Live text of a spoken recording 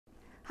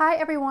Hi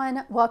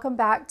everyone, welcome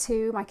back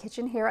to my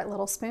kitchen here at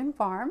Little Spoon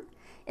Farm.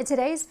 In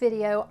today's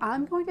video,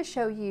 I'm going to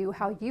show you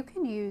how you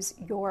can use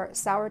your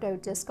sourdough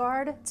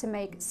discard to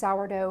make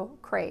sourdough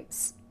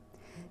crepes.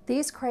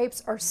 These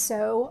crepes are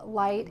so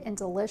light and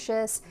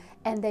delicious,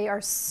 and they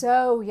are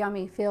so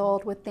yummy,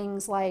 filled with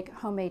things like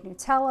homemade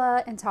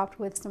Nutella and topped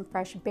with some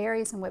fresh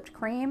berries and whipped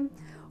cream.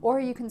 Or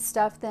you can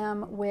stuff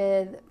them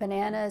with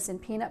bananas and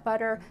peanut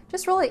butter,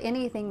 just really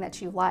anything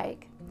that you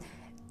like.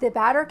 The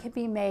batter can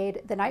be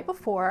made the night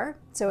before,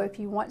 so if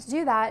you want to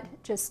do that,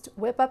 just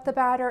whip up the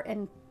batter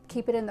and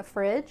keep it in the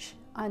fridge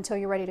until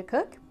you're ready to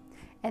cook.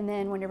 And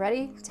then when you're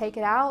ready, take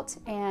it out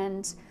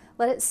and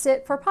let it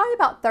sit for probably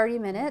about 30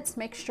 minutes.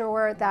 Make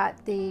sure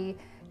that the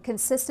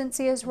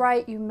consistency is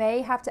right. You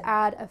may have to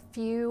add a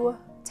few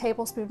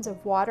tablespoons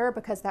of water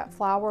because that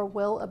flour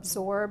will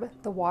absorb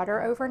the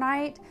water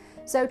overnight.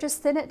 So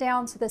just thin it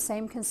down to the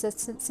same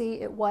consistency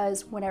it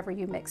was whenever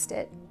you mixed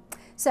it.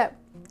 So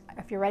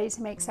if you're ready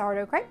to make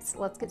sourdough crepes,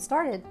 let's get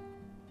started.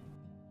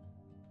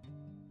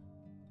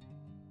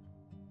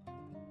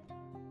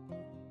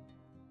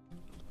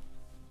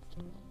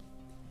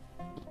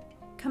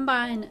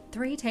 Combine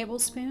 3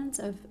 tablespoons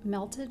of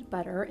melted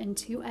butter and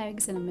 2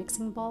 eggs in a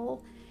mixing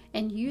bowl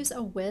and use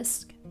a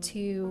whisk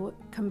to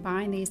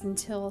combine these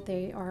until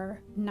they are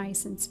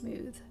nice and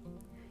smooth.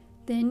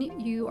 Then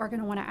you are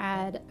going to want to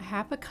add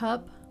 1/2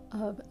 cup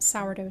of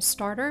sourdough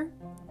starter,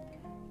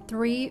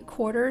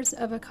 3/4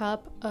 of a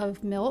cup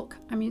of milk.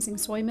 I'm using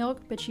soy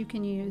milk, but you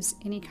can use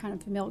any kind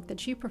of milk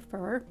that you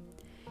prefer.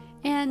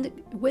 And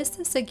whisk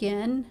this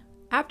again.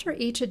 After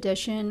each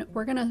addition,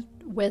 we're going to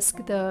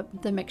whisk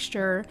the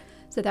mixture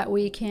so that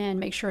we can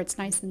make sure it's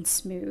nice and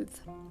smooth.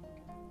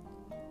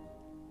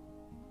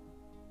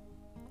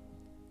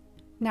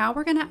 Now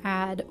we're going to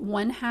add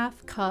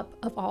 1/2 cup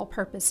of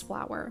all-purpose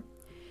flour.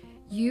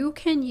 You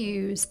can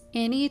use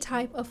any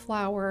type of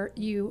flour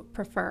you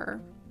prefer.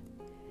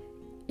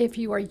 If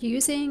you are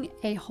using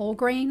a whole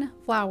grain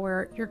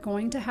flour, you're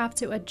going to have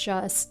to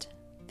adjust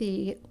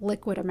the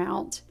liquid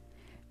amount,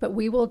 but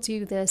we will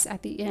do this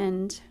at the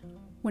end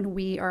when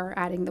we are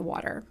adding the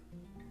water.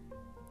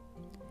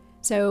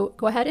 So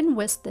go ahead and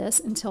whisk this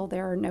until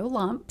there are no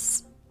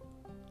lumps.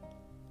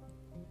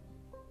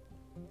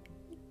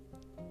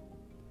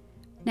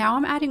 Now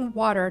I'm adding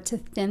water to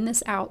thin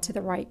this out to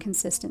the right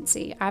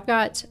consistency. I've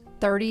got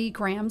 30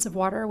 grams of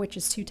water, which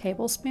is 2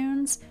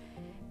 tablespoons.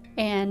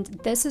 And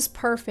this is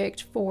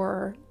perfect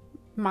for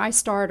my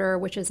starter,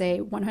 which is a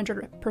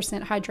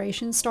 100%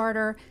 hydration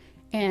starter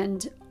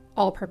and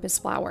all-purpose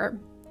flour.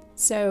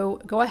 So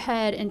go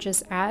ahead and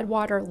just add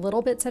water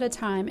little bits at a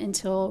time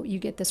until you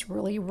get this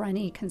really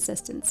runny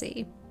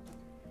consistency.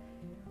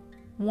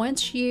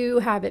 Once you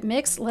have it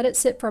mixed, let it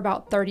sit for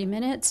about 30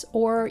 minutes,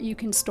 or you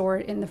can store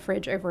it in the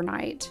fridge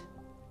overnight.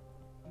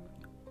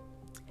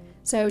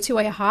 So to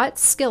a hot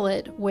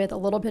skillet with a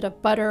little bit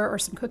of butter or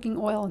some cooking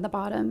oil in the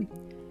bottom,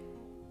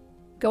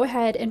 go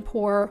ahead and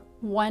pour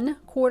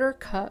 1/4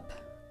 cup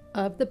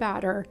of the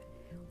batter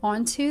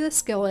onto the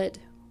skillet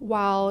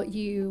while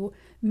you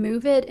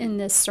move it in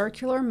this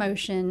circular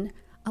motion,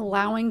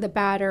 allowing the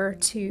batter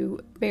to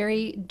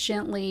very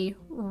gently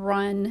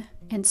run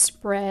and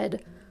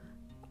spread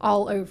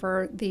all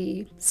over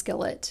the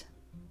skillet.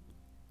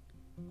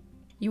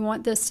 You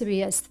want this to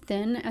be as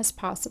thin as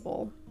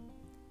possible.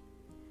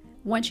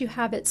 Once you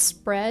have it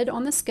spread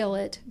on the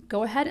skillet,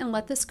 go ahead and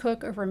let this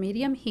cook over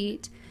medium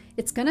heat.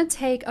 It's going to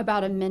take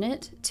about 1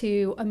 minute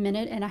to 1.5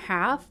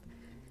 minutes,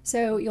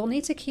 so you'll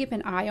need to keep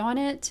an eye on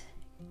it.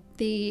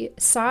 The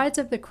sides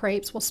of the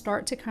crepes will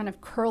start to kind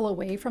of curl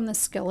away from the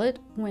skillet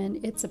when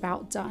it's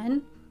about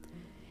done.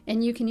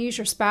 And you can use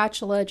your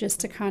spatula just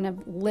to kind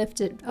of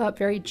lift it up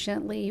very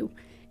gently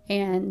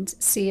and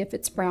see if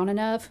it's brown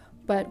enough.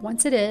 But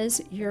once it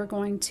is, you're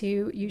going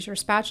to use your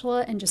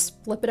spatula and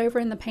just flip it over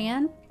in the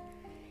pan.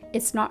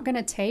 It's not going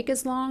to take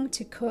as long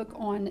to cook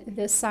on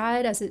this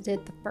side as it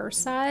did the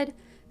first side.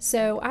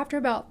 So after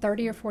about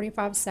 30 or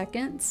 45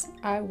 seconds,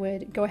 I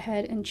would go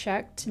ahead and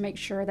check to make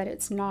sure that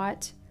it's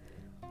not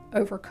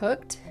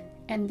overcooked.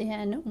 And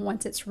then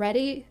once it's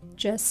ready,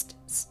 just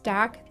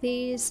stack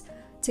these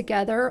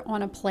together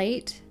on a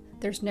plate.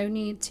 There's no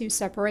need to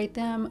separate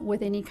them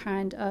with any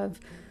kind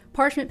of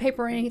parchment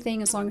paper or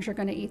anything, as long as you're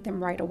going to eat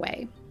them right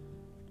away.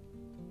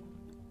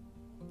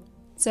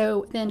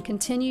 So then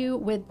continue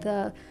with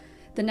the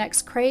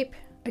next crepe.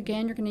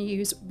 Again, you're going to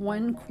use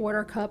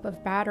 1/4 cup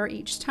of batter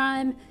each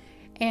time.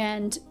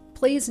 And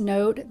please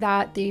note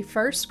that the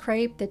first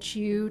crepe that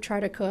you try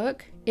to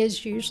cook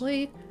is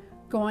usually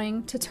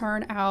going to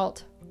turn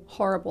out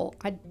horrible.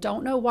 I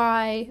don't know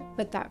why,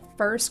 but that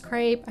first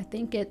crepe, I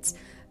think it's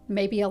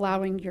maybe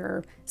allowing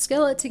your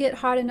skillet to get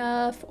hot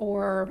enough,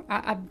 or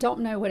I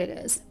don't know what it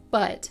is,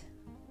 but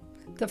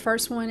the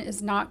first one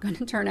is not going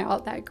to turn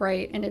out that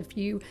great. And if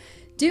you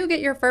do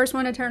get your first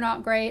one to turn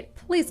out great,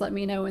 please let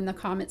me know in the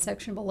comment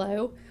section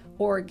below,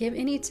 or give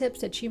any tips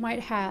that you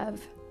might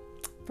have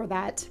for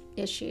that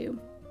issue.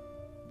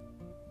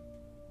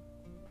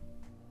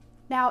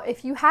 Now,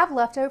 if you have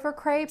leftover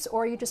crepes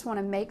or you just want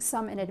to make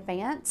some in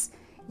advance,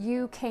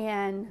 you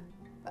can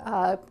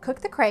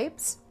cook the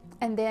crepes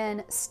and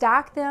then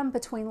stack them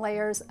between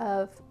layers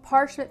of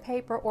parchment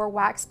paper or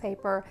wax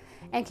paper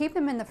and keep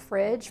them in the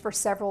fridge for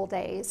several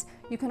days.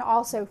 You can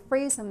also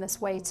freeze them this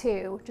way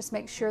too. Just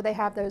make sure they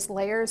have those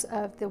layers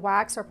of the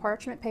wax or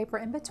parchment paper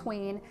in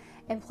between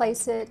and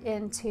place it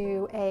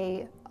into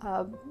a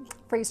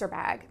freezer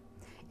bag.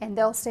 And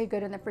they'll stay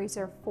good in the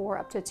freezer for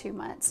up to 2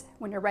 months.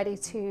 When you're ready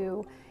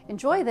to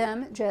enjoy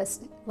them,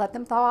 just let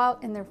them thaw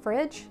out in their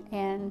fridge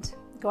and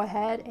go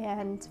ahead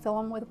and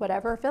fill them with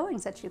whatever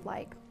fillings that you'd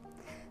like.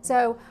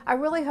 So I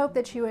really hope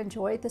that you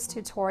enjoyed this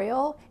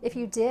tutorial. If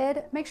you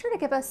did, make sure to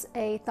give us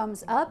a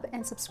thumbs up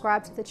and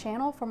subscribe to the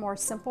channel for more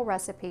simple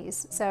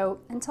recipes. So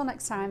until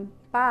next time,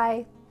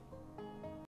 bye.